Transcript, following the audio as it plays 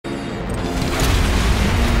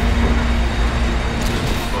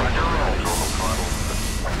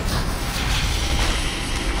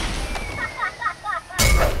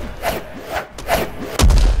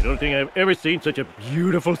think I've ever seen such a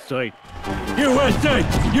beautiful sight. USA!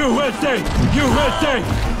 USA! USA!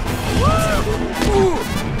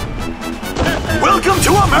 Welcome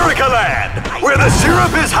to America Land, where the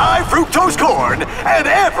syrup is high fructose corn and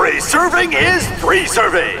every serving is 3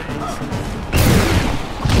 servings.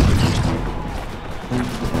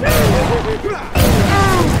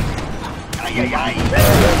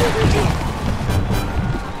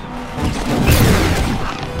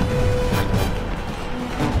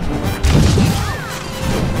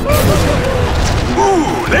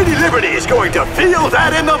 Ooh, Lady Liberty is going to feel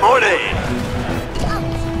that in the morning.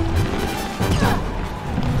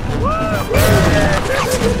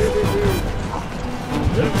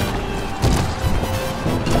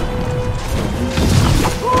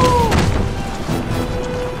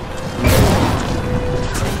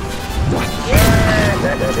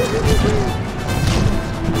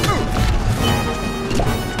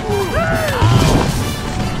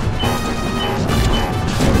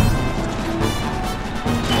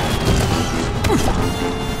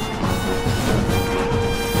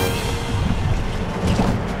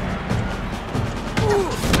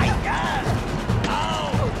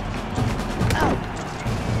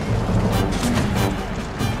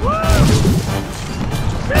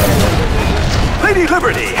 Lady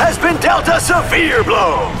Liberty has been dealt a severe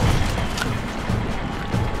blow.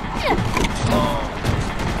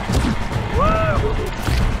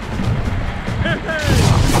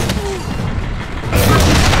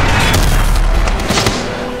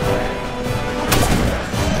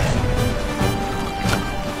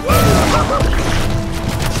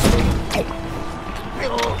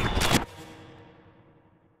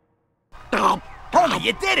 Homie,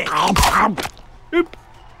 you did it!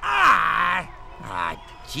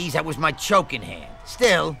 Geez, that was my choking hand.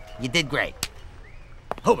 Still, you did great.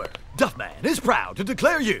 Homer, Duffman is proud to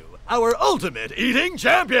declare you our ultimate eating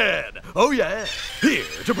champion. Oh yeah, here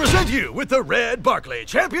to present you with the Red Barkley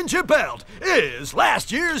Championship belt is last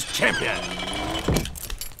year's champion.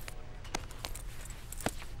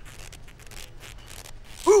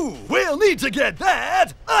 Ooh, we'll need to get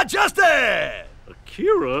that adjusted.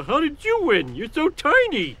 Akira, how did you win? You're so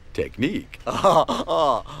tiny. Technique.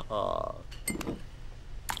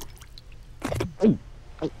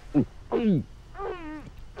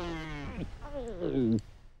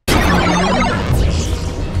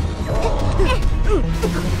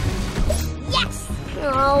 Yes!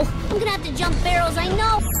 Oh, I'm gonna have to jump barrels, I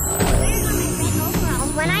know.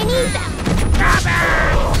 When I need them.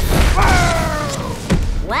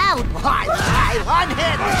 Wow. One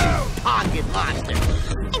hit! Pocket monster!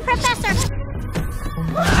 Hey, Professor!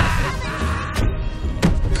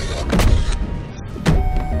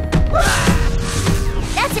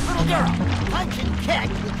 That's it, little girl! Punch and kick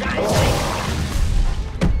the giant ape.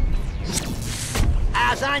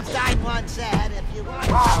 As Einstein once said, if you want to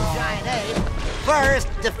kill a giant ape, first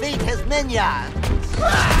defeat his minions.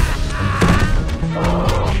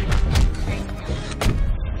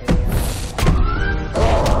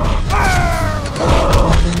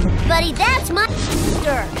 Buddy, that's my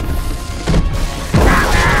sister.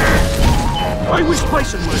 I wish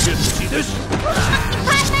Bison were here to see this.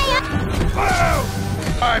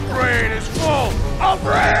 My brain is full of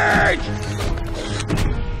rage!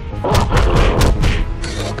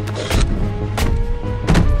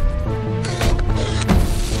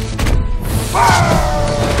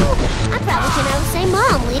 I probably can outsay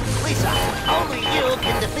Mom, Lisa, only you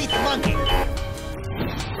can defeat the monkey.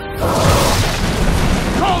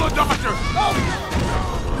 Call the doctor!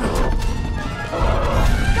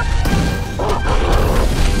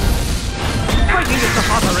 Fighting is the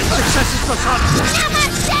father and success is the son!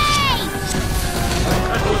 Namaste!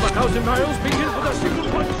 Battle of 1,000 miles begins with a single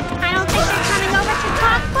punch! I don't think they're coming over to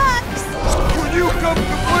talk books. When you come to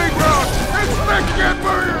the playground, expect to get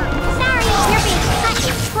murdered! Sorry, you're being cut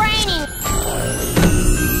in training.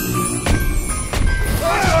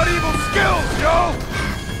 What about evil skills, yo?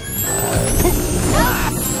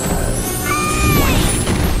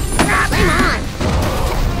 Come on.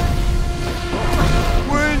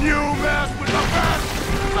 When you mess with the best,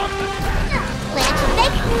 something... Plant your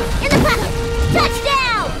bacon in the pocket.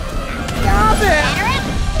 Touchdown! Stop it! Patrick?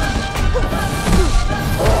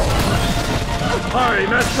 I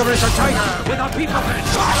master is a tiger with a people head!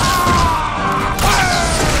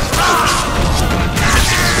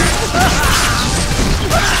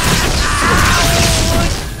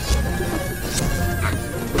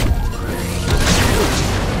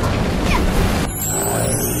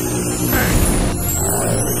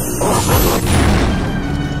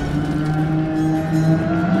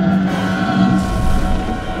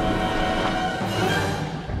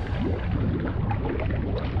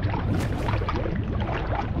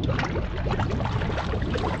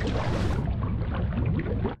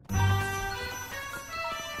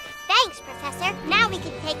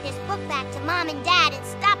 can take this book back to Mom and Dad and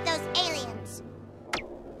stop those aliens.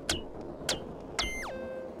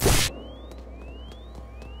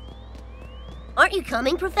 Aren't you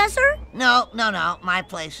coming, Professor? No. My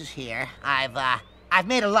place is here. I've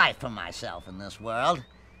made a life for myself in this world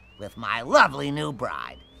with my lovely new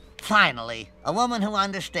bride. Finally, a woman who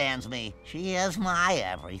understands me. She is my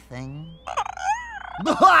everything.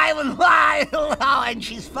 Oh, and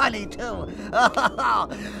she's funny, too. Oh,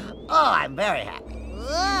 I'm very happy.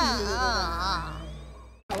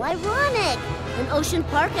 How ironic. An ocean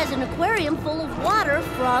park has an aquarium full of water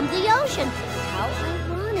from the ocean. How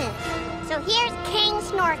ironic. So here's King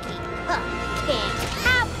Snorky. Look, King,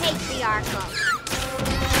 how patriarchal.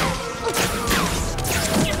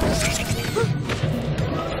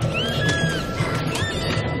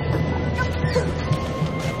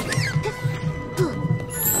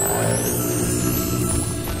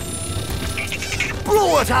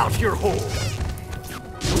 Blow it out your hole!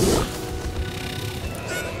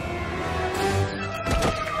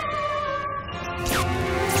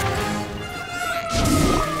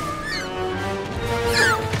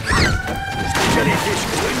 Jellyfish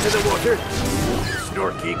go into the water.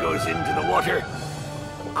 Snorky goes into the water.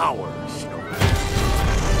 Our Snorky.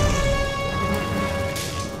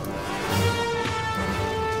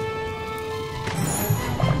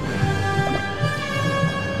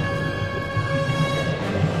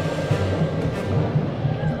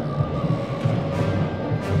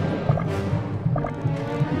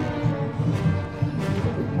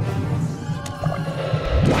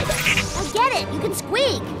 I get it. You can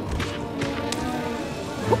squeak.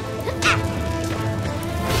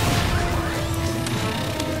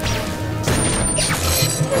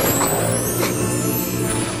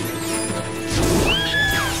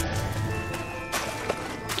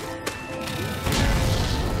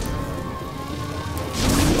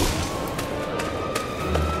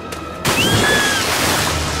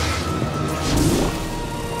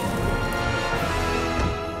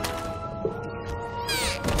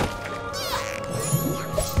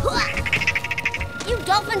 You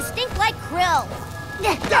dolphins stink like krill.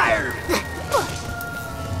 There!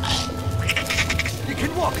 You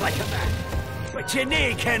can walk like a man, but you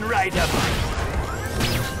nae can ride a bike.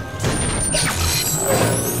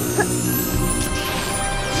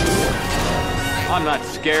 I'm not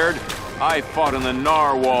scared. I fought in the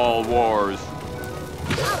Narwhal Wars.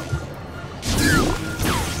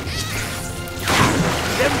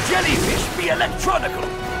 Them jellyfish be electronical.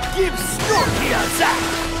 Give Snorky a zap.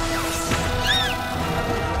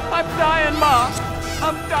 I'm dying, Ma.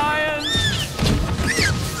 I'm dying.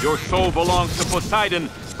 Your soul belongs to Poseidon,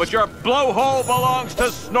 but your blowhole belongs to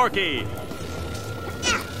Snorky.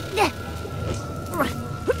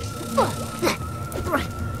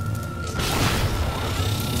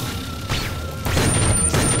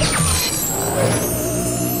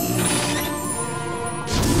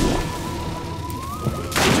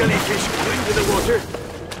 Jellyfish go into the water.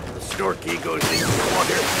 Snorky goes into the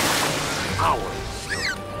water. Our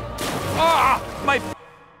Ah! My...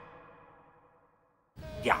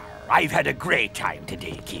 Yar, I've had a great time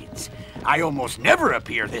today, kids. I almost never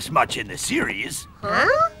appear this much in the series.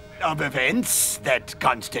 Huh? Of events that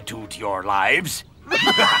constitute your lives.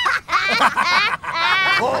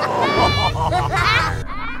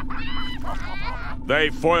 They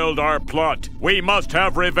foiled our plot. We must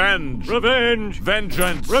have revenge. Revenge!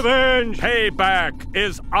 Vengeance. Revenge! Payback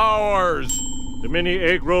is ours. The mini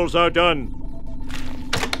egg rolls are done.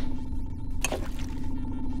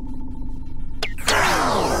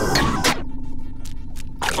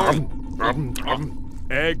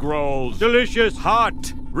 Egg rolls. Delicious!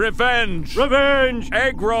 Hot. Revenge. Revenge!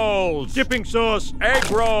 Egg rolls. Dipping sauce! Egg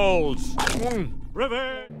rolls.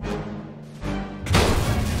 Revenge!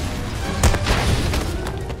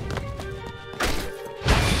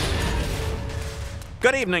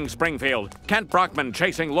 Good evening, Springfield. Kent Brockman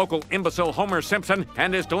chasing local imbecile Homer Simpson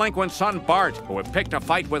and his delinquent son Bart, who have picked a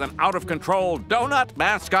fight with an out-of-control donut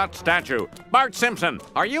mascot statue. Bart Simpson,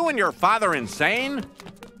 are you and your father insane?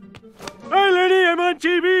 Hi, Lenny, I'm on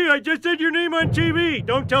TV. I just said your name on TV.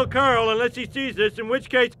 Don't tell Carl unless he sees this, in which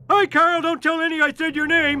case, hi, Carl, don't tell Lenny I said your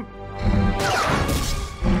name.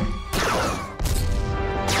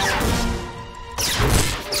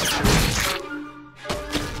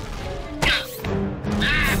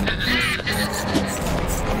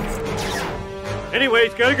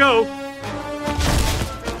 Anyways, gotta go.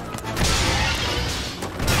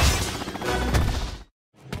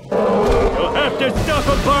 You'll have to stop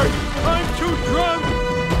him, Bart. I'm too drunk.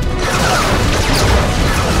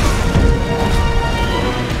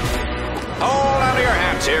 Hold out of your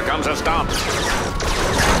hats. Here comes a stomp.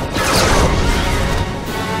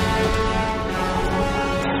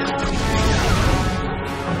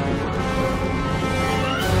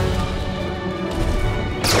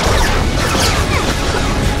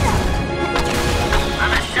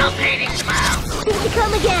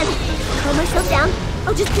 them again. Calm myself down.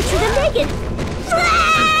 I'll just picture them naked.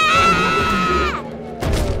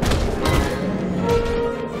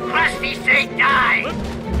 Crusty Steak, die!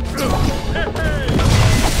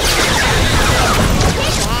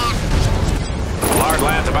 Lard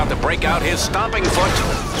Lad's about to break out his stomping foot.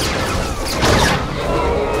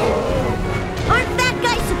 Aren't fat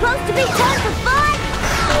guys supposed to be fun for fun?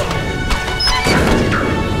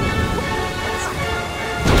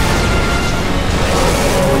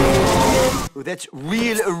 Oh, that's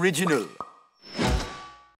real original.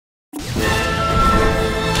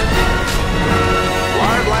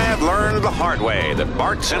 Lard Lad learned the hard way that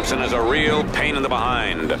Bart Simpson is a real pain in the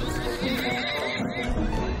behind.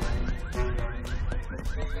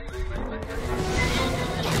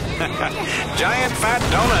 Giant fat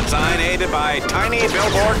donut sign aided by tiny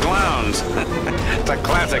billboard clowns. It's a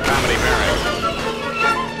classic comedy pairing.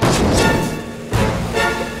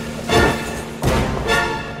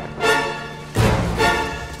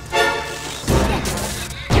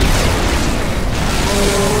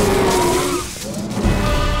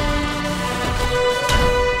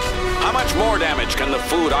 How much more damage can the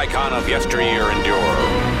food icon of yesteryear endure?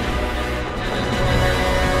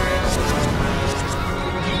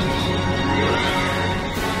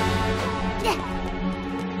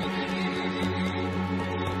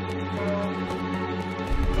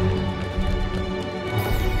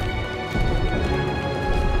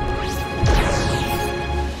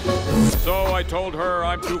 So I told her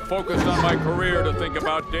I'm too focused on my career to think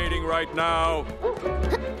about dating right now.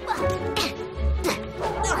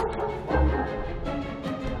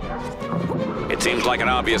 It seems like an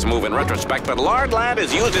obvious move in retrospect, but Lard Lad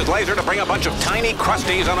has used his laser to bring a bunch of tiny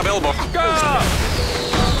crusties on a billboard. Go!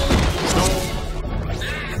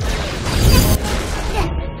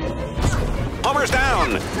 Homer's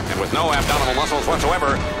down, and with no abdominal muscles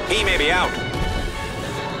whatsoever, he may be out.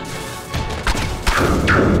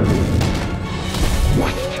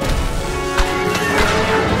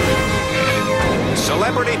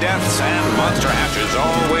 Celebrity deaths and monster hatches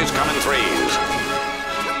always come in threes.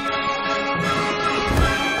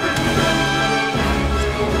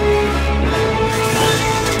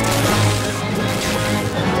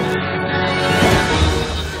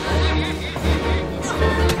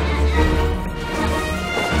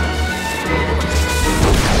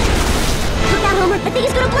 Look out, Homer! I think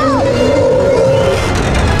he's gonna blow!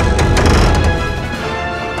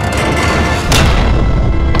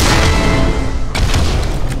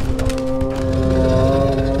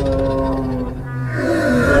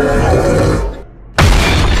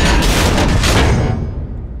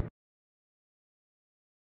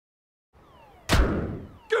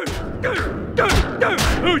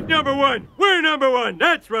 Who's number one? We're number one,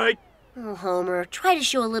 that's right. Oh, Homer, try to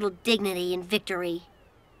show a little dignity in victory.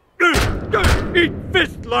 Eat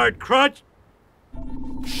fist, Lard Crotch.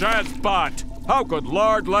 Shazbot! How could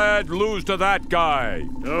Lard Lad lose to that guy?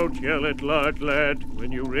 Don't yell at Lard Lad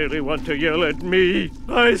when you really want to yell at me.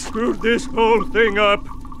 I screwed this whole thing up.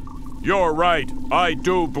 You're right. I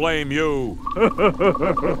do blame you.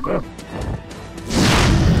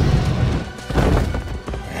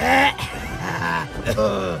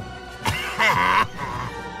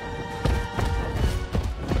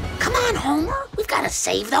 Come on, Homer. We've got to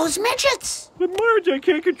save those midgets. But Marge, I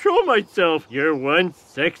can't control myself. You're one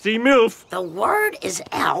sexy MILF. The word is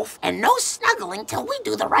elf, and no snuggling till we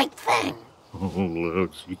do the right thing. Oh,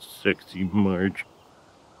 look, she's sexy, Marge.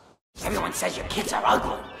 Everyone says your kids are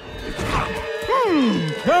ugly.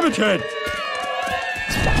 Cageccc!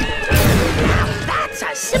 Now that's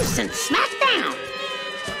a Simpsons smackdown.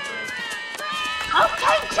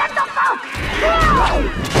 Okay, gentlefolk.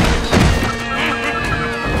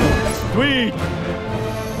 Sweet!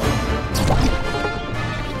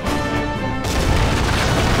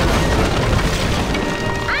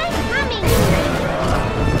 I'm coming.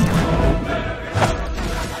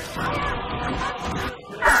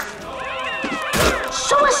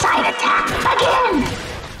 Suicide attack again.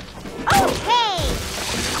 Okay.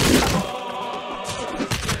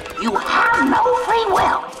 You have no free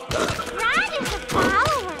will. That is a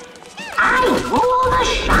follower. I rule the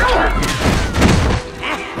Shire.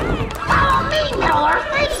 Follow me, Middle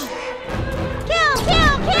Earthlings. Kill,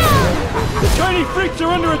 kill, kill. The tiny freaks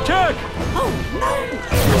are under attack! Oh no!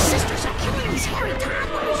 My sisters are killing these hairy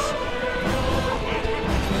toddlers.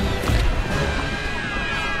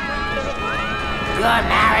 Your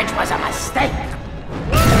marriage was a mistake.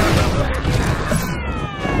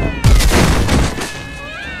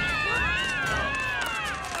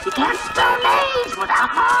 You can't spell names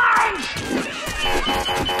without Marge.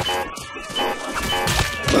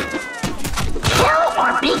 Kill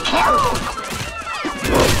or be killed.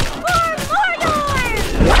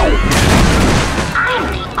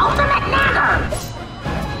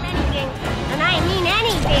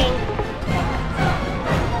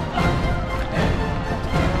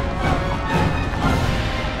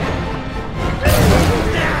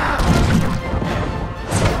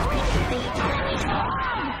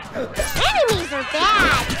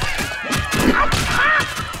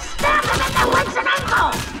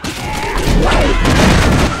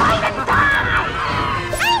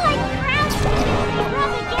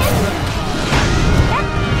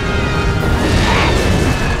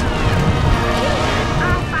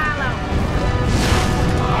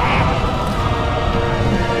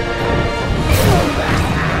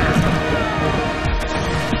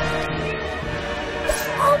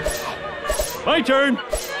 my turn.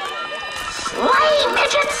 Slay,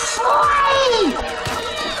 midget, slay!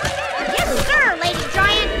 Yes, sir, Lady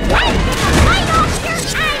Giant. Right off your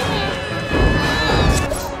island!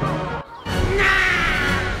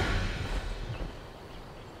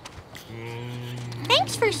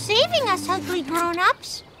 Thanks for saving us, ugly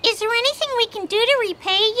grown-ups. Is there anything we can do to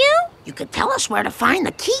repay you? You could tell us where to find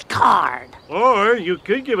the key card. Or you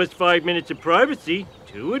could give us 5 minutes of privacy.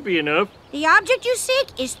 2 would be enough. The object you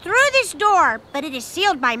seek is through this door, but it is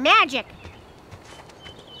sealed by magic.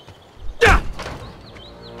 Yeah!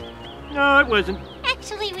 No, it wasn't.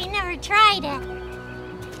 Actually, we never tried it.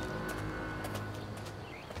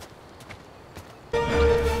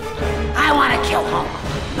 I want to kill Homer.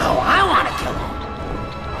 No, I want to kill Homer.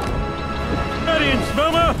 Ready and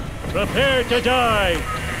Selma, prepare to die.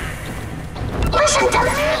 Listen to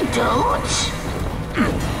me, dudes.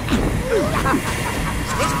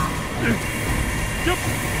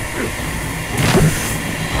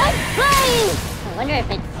 I wonder if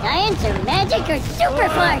it's science or magic or super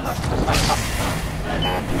farts.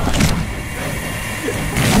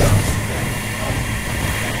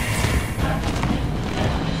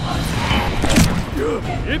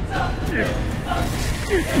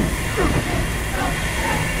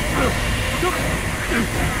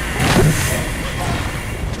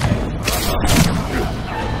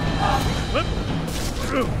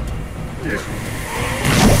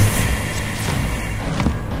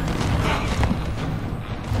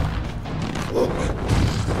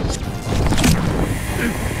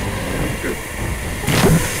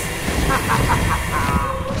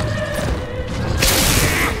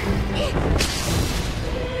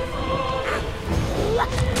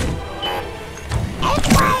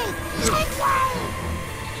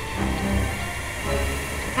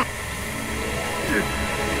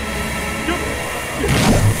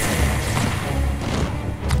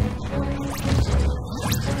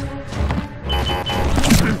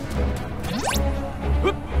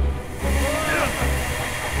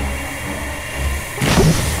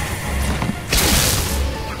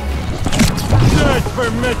 For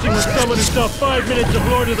messing with someone who saw 5 minutes of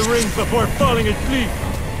Lord of the Rings before falling asleep.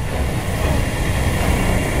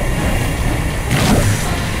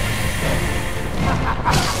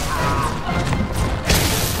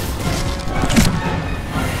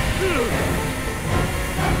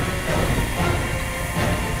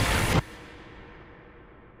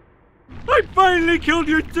 I finally killed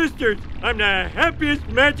your sisters. I'm the happiest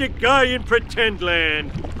magic guy in Pretend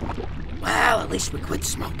Land. Well, at least we quit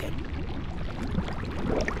smoking.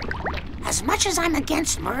 As much as I'm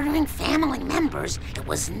against murdering family members, it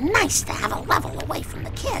was nice to have a level away from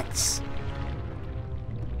the kids.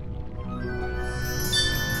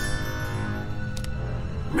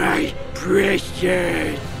 My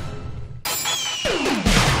precious.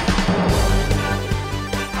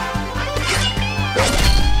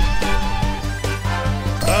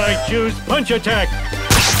 I choose punch attack.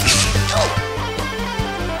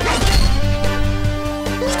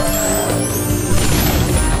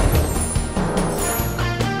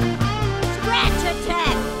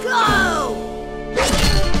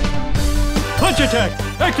 Punch attack!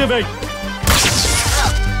 Activate!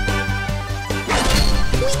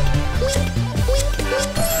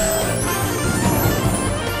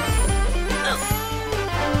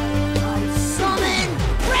 I summon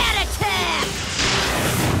Rat Attack!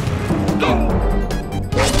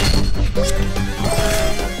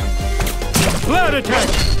 Lard attack!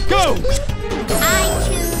 Go! I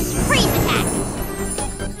choose freeze attack.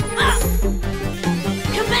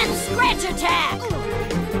 Commence Scratch Attack!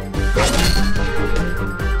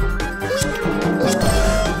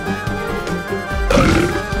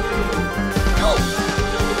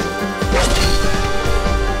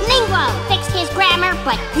 Linguo fixed his grammar,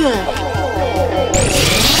 but good.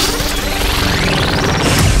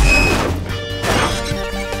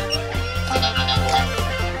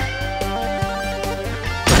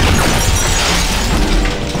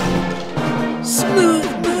 Smooth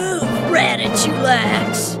move,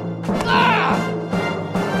 Ratatulax!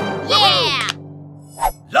 Yeah!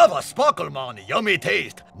 Love a Sparklemon yummy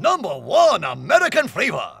taste. #1 American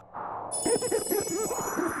flavor.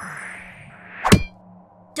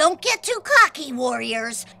 Don't get too cocky,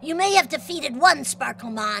 warriors. You may have defeated one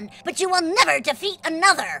Sparklemon, but you will never defeat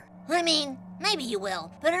another. I mean, maybe you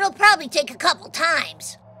will, but it'll probably take a couple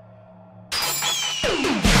times.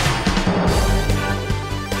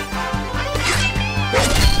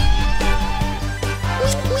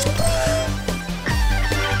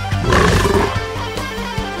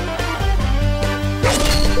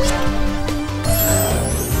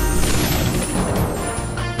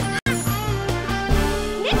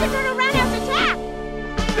 Ninja Turtle roundhouse attack!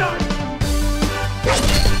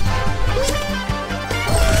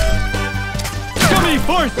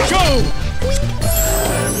 Force, go!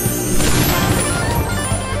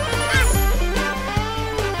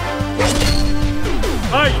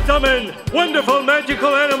 I summon wonderful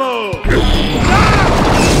magical animal!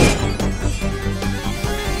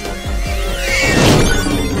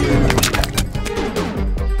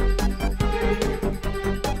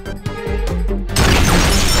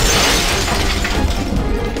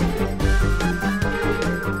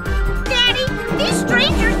 Daddy, these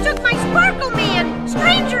strangers took my Sparkleman!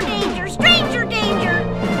 Stranger danger! Stranger danger!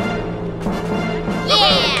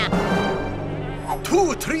 Yeah!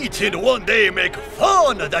 2 treats in one day make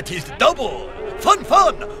fun that is double. Fun,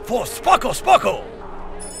 fun for Sparkle Sparkle.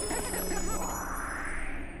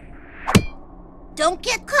 Don't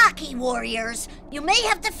get cocky, warriors. You may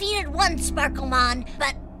have defeated one Sparklemon,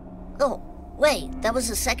 but... Oh, wait, that was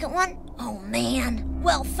the second one? Oh, man.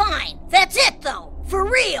 Well, fine. That's it, though. For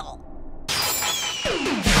real.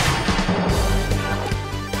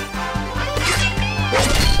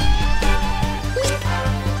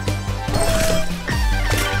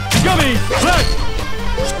 Gummy, left!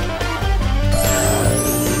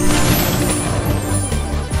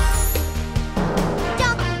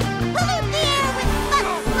 Don't pollute the air with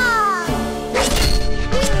butter smog!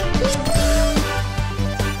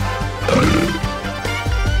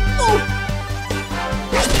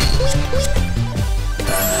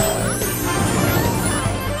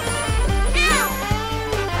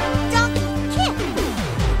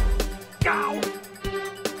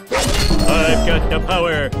 I've got the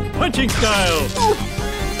power. Punching style.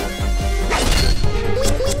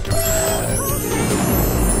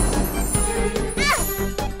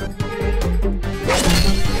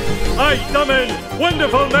 I summon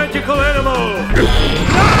wonderful magical animal.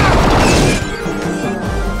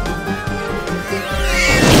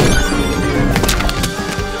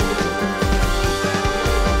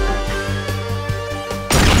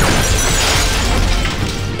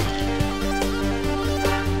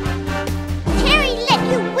 Terri let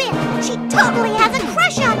you win! She totally has a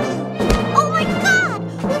crush on you! Oh my god!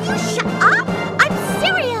 Will you shut up? I'm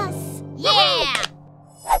serious! Yeah!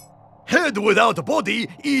 Head without body,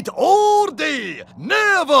 eat all day.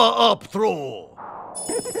 Never up throw.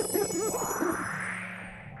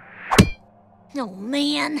 Oh,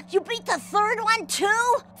 man. You beat the third one,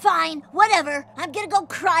 too? Fine, whatever. I'm gonna go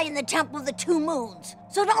cry in the Temple of the Two Moons.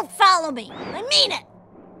 So don't follow me. I mean it.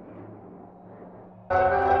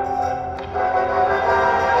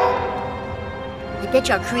 I bet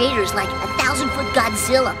our creator's like a 1,000-foot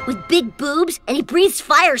Godzilla with big boobs and he breathes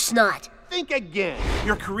fire snot. Think again.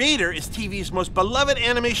 Your creator is TV's most beloved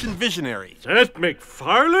animation visionary. Seth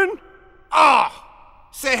MacFarlane? Ah!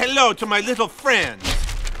 Say hello to my little friend.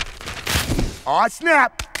 Aw,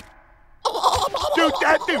 snap! Do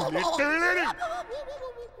that, do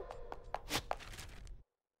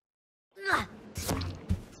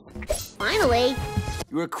Finally.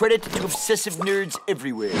 You're a credit to obsessive nerds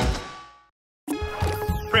everywhere.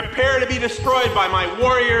 Prepare to be destroyed by my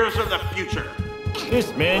warriors of the future.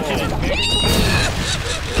 This mansion is big.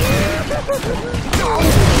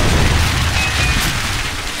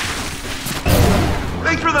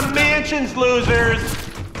 Thanks for the mansions, losers.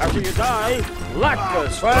 After you die,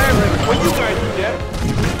 Lactus for everyone. Well, you guys are dead.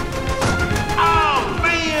 Oh,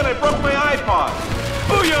 man, I broke my iPod.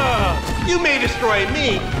 Booyah! You may destroy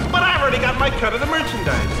me, but I've already got my cut of the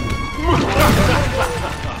merchandise.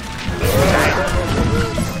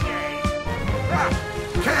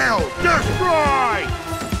 Kill! Destroy!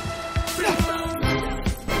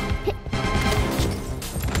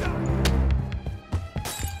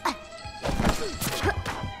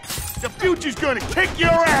 The future's gonna kick your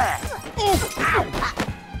ass!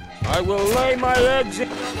 I will lay my eggs in...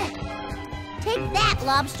 Take that,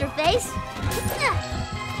 lobster face.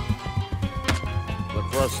 The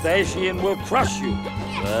crustacean will crush you.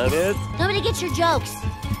 That it? Nobody gets your jokes.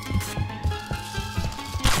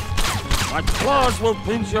 My claws will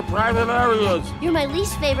pinch your private areas. You're my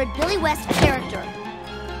least favorite Billy West character.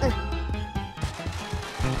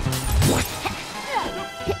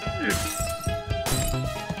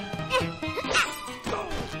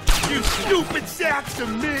 You stupid sacks of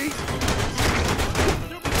meat!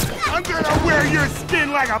 I'm gonna wear your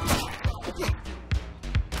skin like a...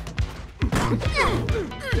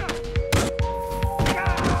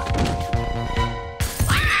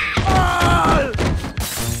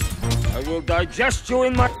 I will digest you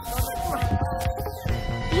in my...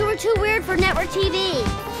 You were too weird for network TV.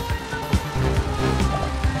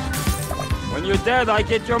 When you're dead, I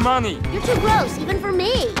get your money. You're too gross, even for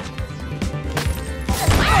me.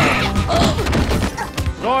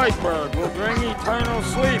 Zoidberg will bring eternal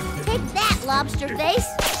sleep. Take that, lobster face.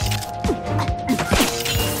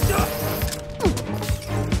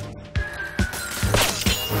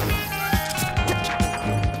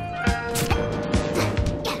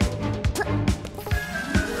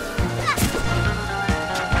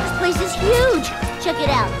 Check it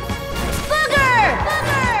out. Booger!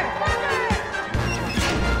 Booger!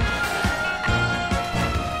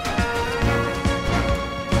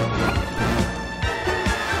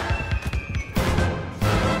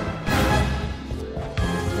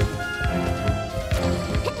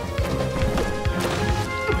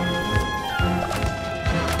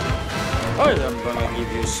 I am gonna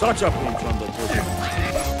give you such a pinch on the pussy.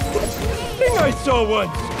 Thing I saw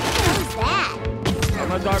once. Who's that?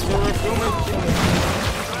 I'm a doctor of human.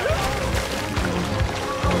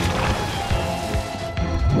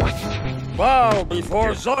 Bow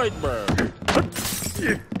before Zoidberg.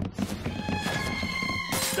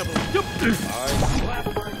 I slap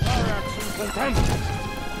for car action contempt.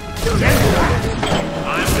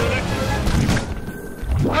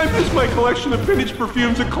 I miss my collection of vintage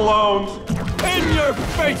perfumes and colognes. In your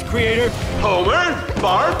face, creator! Homer,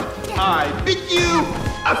 Bart, I bid you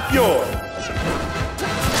a fjord.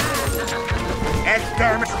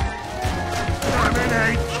 Exterminate!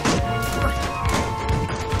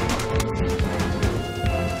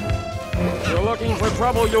 You're looking for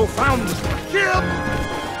trouble, you found it. Kill!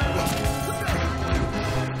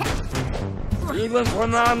 Even for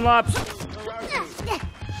non-lops.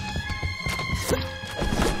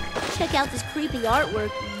 Check out this creepy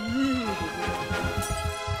artwork.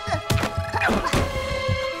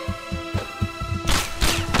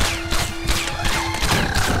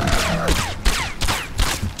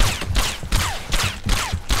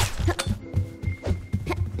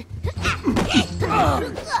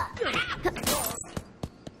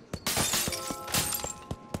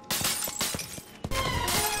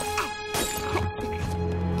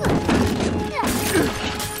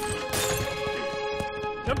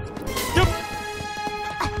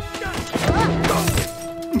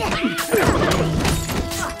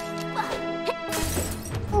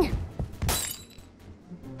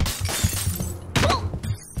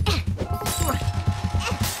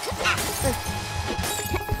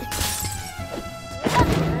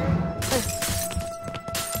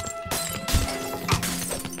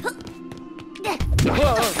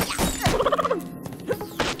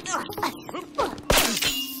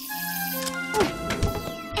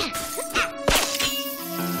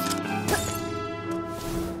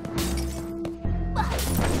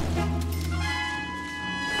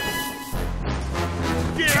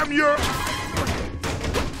 Damn your...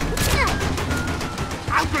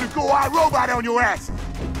 I'm gonna go iRobot on your ass!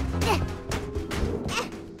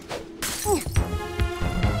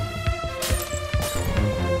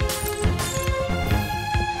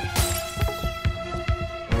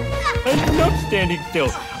 I'm not standing still.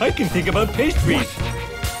 I can think about pastries.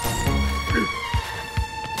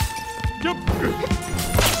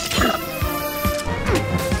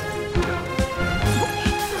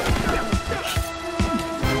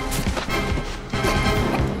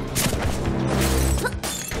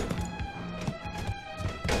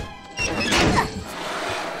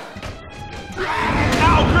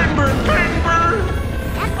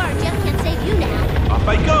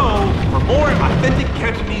 I go for more authentic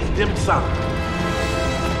Cantonese dim sum.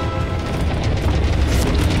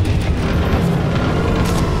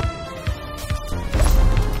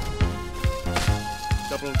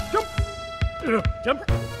 Double jump.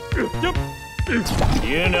 Jump.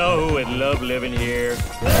 You know who would love living here?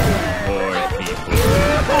 Poor people.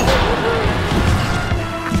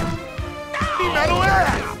 Metal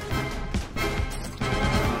ass!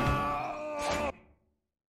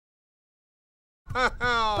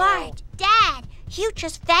 Bart, Dad, you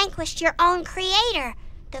just vanquished your own creator.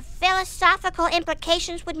 The philosophical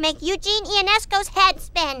implications would make Eugene Ionesco's head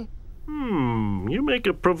spin. You make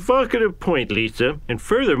a provocative point, Lisa. And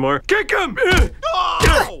furthermore, kick him!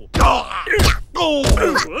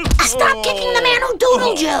 Stop kicking the man who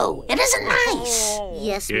doodled you! It isn't nice!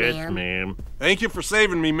 Yes, ma'am. Thank you for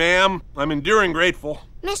saving me, ma'am. I'm enduring grateful.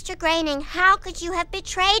 Mr. Groening, how could you have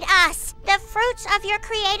betrayed us, the fruits of your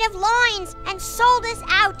creative loins, and sold us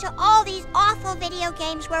out to all these awful video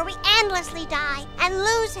games where we endlessly die and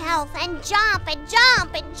lose health and jump and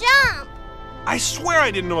jump and jump? I swear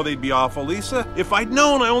I didn't know they'd be awful, Lisa. If I'd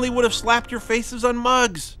known, I only would have slapped your faces on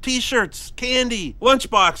mugs, t-shirts, candy,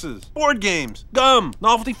 lunchboxes, board games, gum,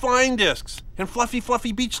 novelty flying discs, and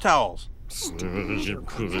fluffy beach towels.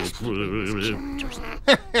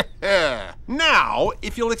 Now,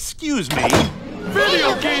 if you'll excuse me...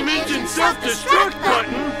 Video game engine self-destruct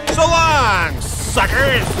button! So long,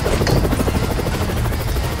 suckers!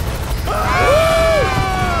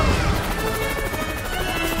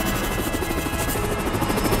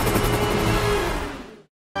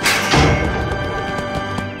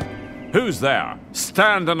 Who's there?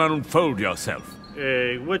 Stand and unfold yourself.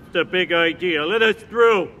 Hey, what's the big idea? Let us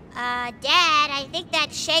through. Dad, I think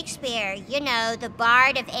that's Shakespeare. You know, the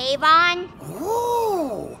Bard of Avon.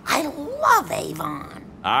 Ooh, I love Avon.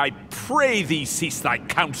 I pray thee cease thy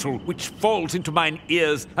counsel, which falls into mine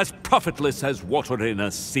ears as profitless as water in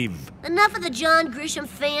a sieve. Enough of the John Grisham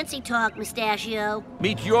fancy talk, Mustachio.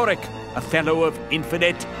 Meet Yorick, a fellow of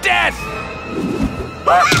infinite death!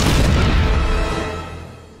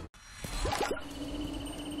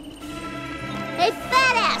 Hey,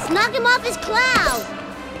 fat ass, knock him off his cloud!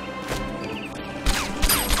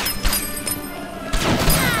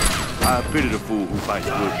 I pity the fool who fights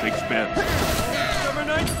good Shakespeare. Number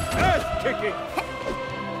 9, ass kicking.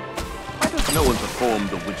 Why does no one perform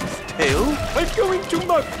the witch's tale? I'm going to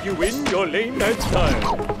mock you in your lame ass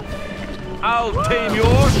style. I'll tame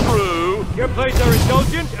your shrew. Your plays are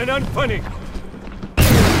indulgent and unfunny.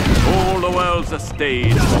 All the world's a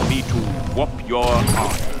stage for me to whoop your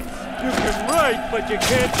ass. You can write, but you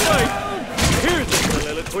can't fight. Here's a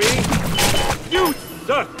soliloquy. You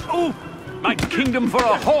suck. Oh, my kingdom for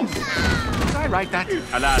a horse. Did I write that?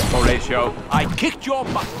 Alas, Horatio, I kicked your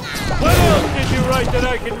butt. What else did you write that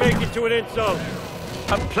I can make into an insult?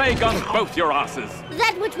 A plague on both your asses.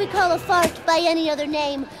 That which we call a fart by any other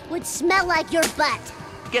name would smell like your butt.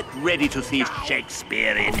 Get ready to see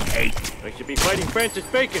Shakespeare in hate. I should be fighting Francis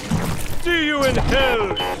Bacon. See you in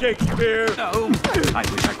hell, Shakespeare. Oh, I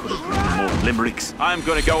wish I could have written more limericks. I'm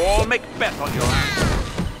gonna go all Macbeth on your ass.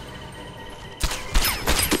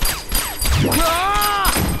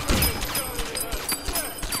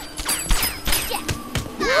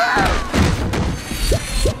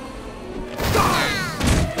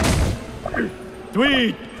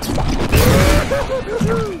 Sweet.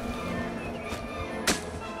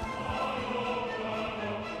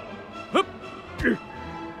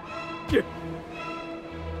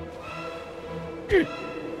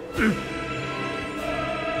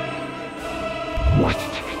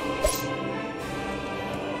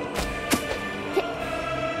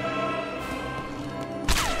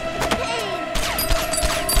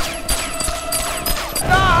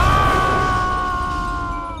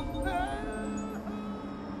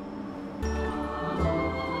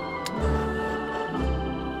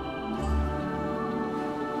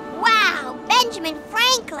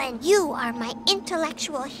 You are my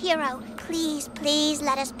intellectual hero. Please, please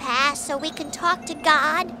let us pass so we can talk to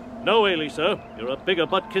God. No way, Lisa. You're a bigger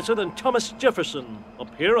butt kisser than Thomas Jefferson.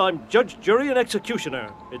 Up here, I'm judge, jury, and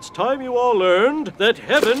executioner. It's time you all learned that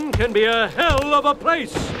heaven can be a hell of a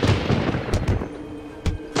place.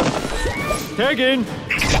 Tag in.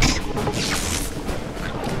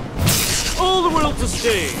 All the world's a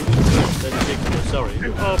stage. That's Shakespeare, sorry.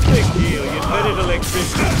 Oh, big deal. You invented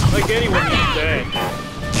electricity. Like anyone needs that.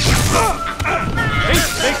 Hate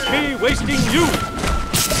makes me wasting you.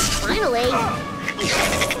 Finally.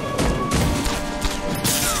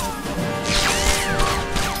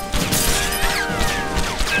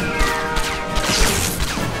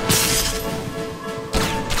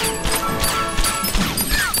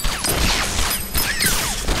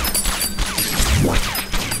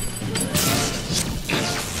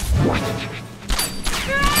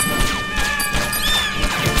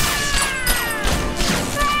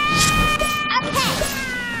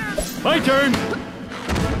 My turn!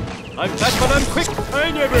 I'm fast but I'm quick! I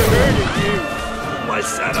never heard of you! My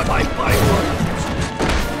son of my fireworks!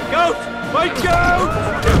 Goat! My goat!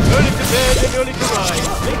 You're early to bed and early to rise.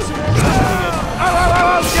 Make some good.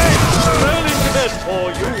 Okay! Well into bed for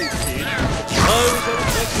you, kid. I was on a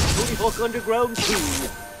back to Tony Hawk Underground too.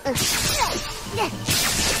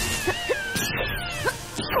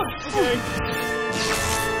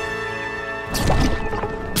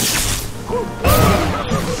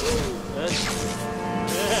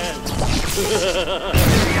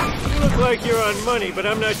 You look like you're on money, but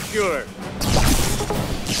I'm not sure.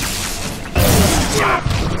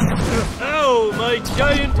 Ow, my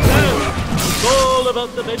giant hand! It's all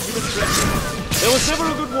about the Benjamin Franklin. There was never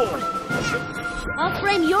a good war. I'll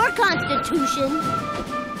frame your constitution.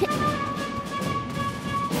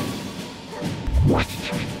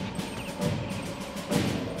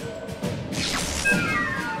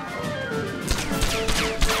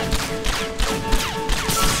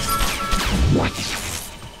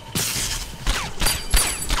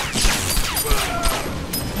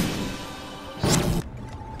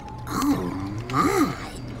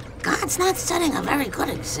 God's not setting a very good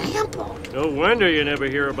example. No wonder you never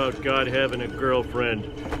hear about God having a girlfriend.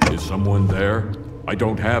 Is someone there? I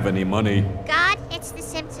don't have any money. God, it's the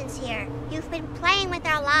Simpsons here. You've been playing with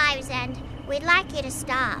our lives, and We'd like you to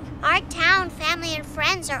stop. Our town, family, and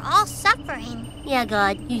friends are all suffering. Yeah,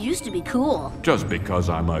 God, you used to be cool. Just because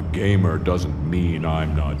I'm a gamer doesn't mean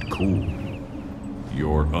I'm not cool.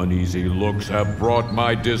 Your uneasy looks have brought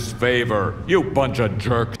my disfavor, you bunch of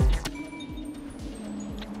jerks.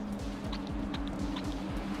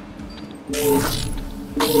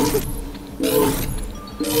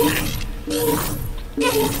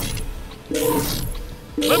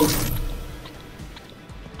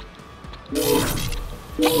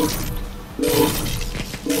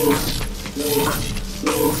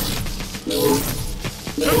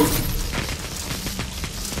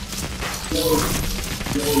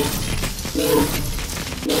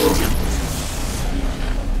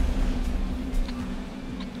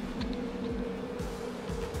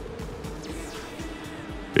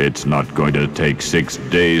 It's not going to take 6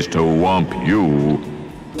 days to whomp you.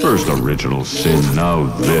 First original sin, now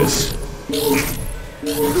this.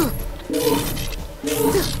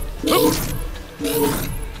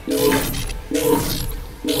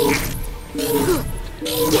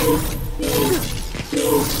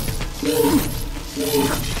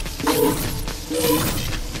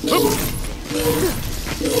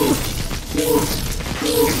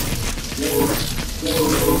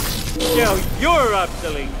 Now you're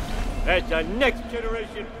obsolete. That's a next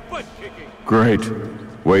generation butt kicking. Great.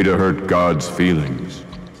 Way to hurt God's feelings.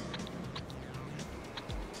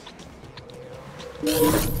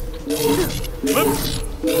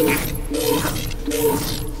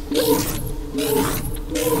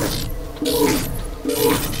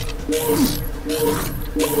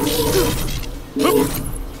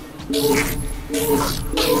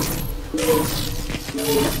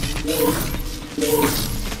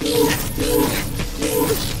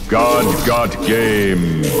 God got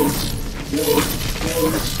game.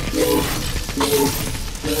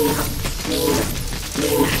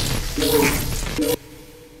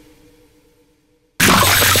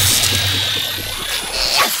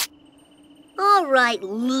 All right,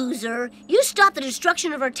 loser. You stop the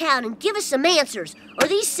destruction of our town and give us some answers, or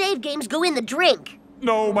these save games go in the drink.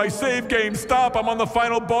 No, my save game, stop. I'm on the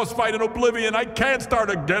final boss fight in Oblivion. I can't start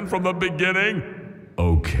again from the beginning.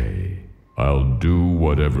 Okay, I'll do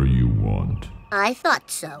whatever you want. I thought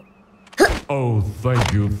so. Oh,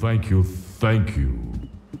 thank you, thank you, thank you.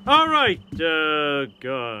 All right,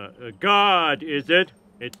 God, is it?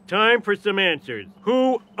 It's time for some answers.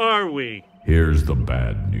 Who are we? Here's the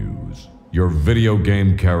bad news. Your video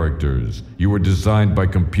game characters. You were designed by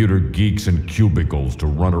computer geeks in cubicles to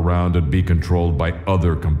run around and be controlled by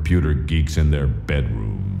other computer geeks in their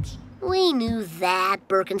bedrooms. We knew that,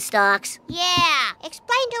 Birkenstocks. Yeah,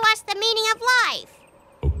 explain to us the meaning of life.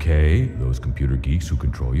 Okay, those computer geeks who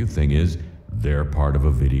control you, thing is, they're part of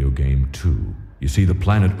a video game too. You see, the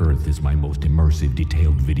planet Earth is my most immersive,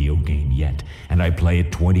 detailed video game yet, and I play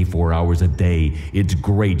it 24 hours a day. It's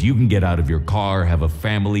great. You can get out of your car, have a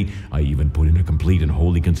family. I even put in a complete and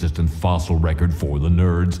wholly consistent fossil record for the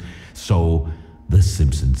nerds. So, the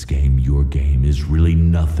Simpsons game, your game, is really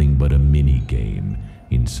nothing but a mini-game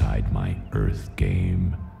inside my Earth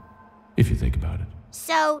game. If you think about it.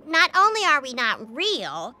 So, not only are we not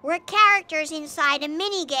real, we're characters inside a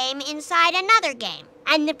mini-game inside another game.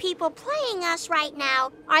 And the people playing us right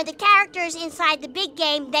now are the characters inside the big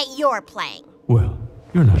game that you're playing. Well,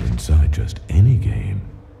 you're not inside just any game.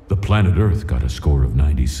 The planet Earth got a score of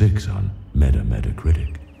 96 on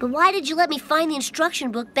Metacritic. But why did you let me find the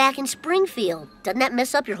instruction book back in Springfield? Doesn't that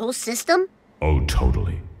mess up your whole system? Oh,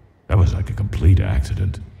 totally. That was like a complete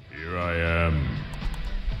accident. Here I am.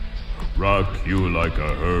 Rock you like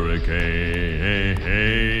a hurricane.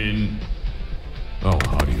 Oh,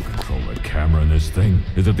 how do you control the camera in this thing?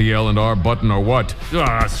 Is it the L and R button or what?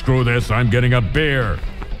 Ah, screw this, I'm getting a beer.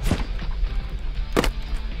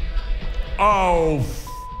 Oh,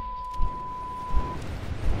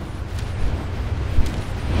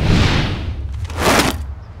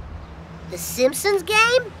 The Simpsons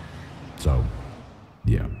game? So,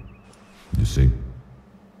 yeah. You see?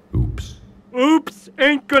 Oops. Oops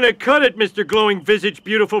ain't gonna cut it, Mr. Glowing Visage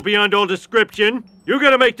Beautiful Beyond All Description. You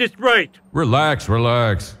gotta make this right. Relax,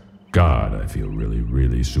 relax. God, I feel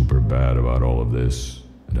really super bad about all of this.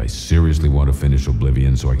 And I seriously want to finish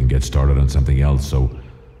Oblivion so I can get started on something else, so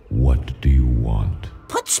what do you want?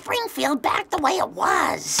 Put Springfield back the way it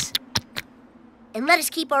was. And let us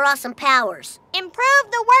keep our awesome powers.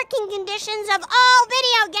 Improve the working conditions of all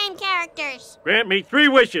video game characters. Grant me 3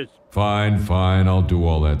 wishes. Fine, I'll do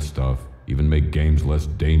all that stuff. Even make games less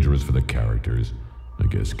dangerous for the characters. I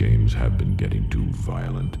guess games have been getting too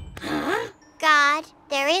violent. God,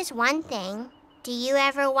 there is one thing. Do you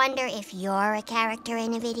ever wonder if you're a character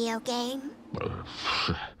in a video game?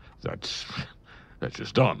 That's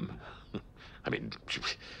just dumb. I mean,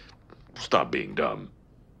 stop being dumb.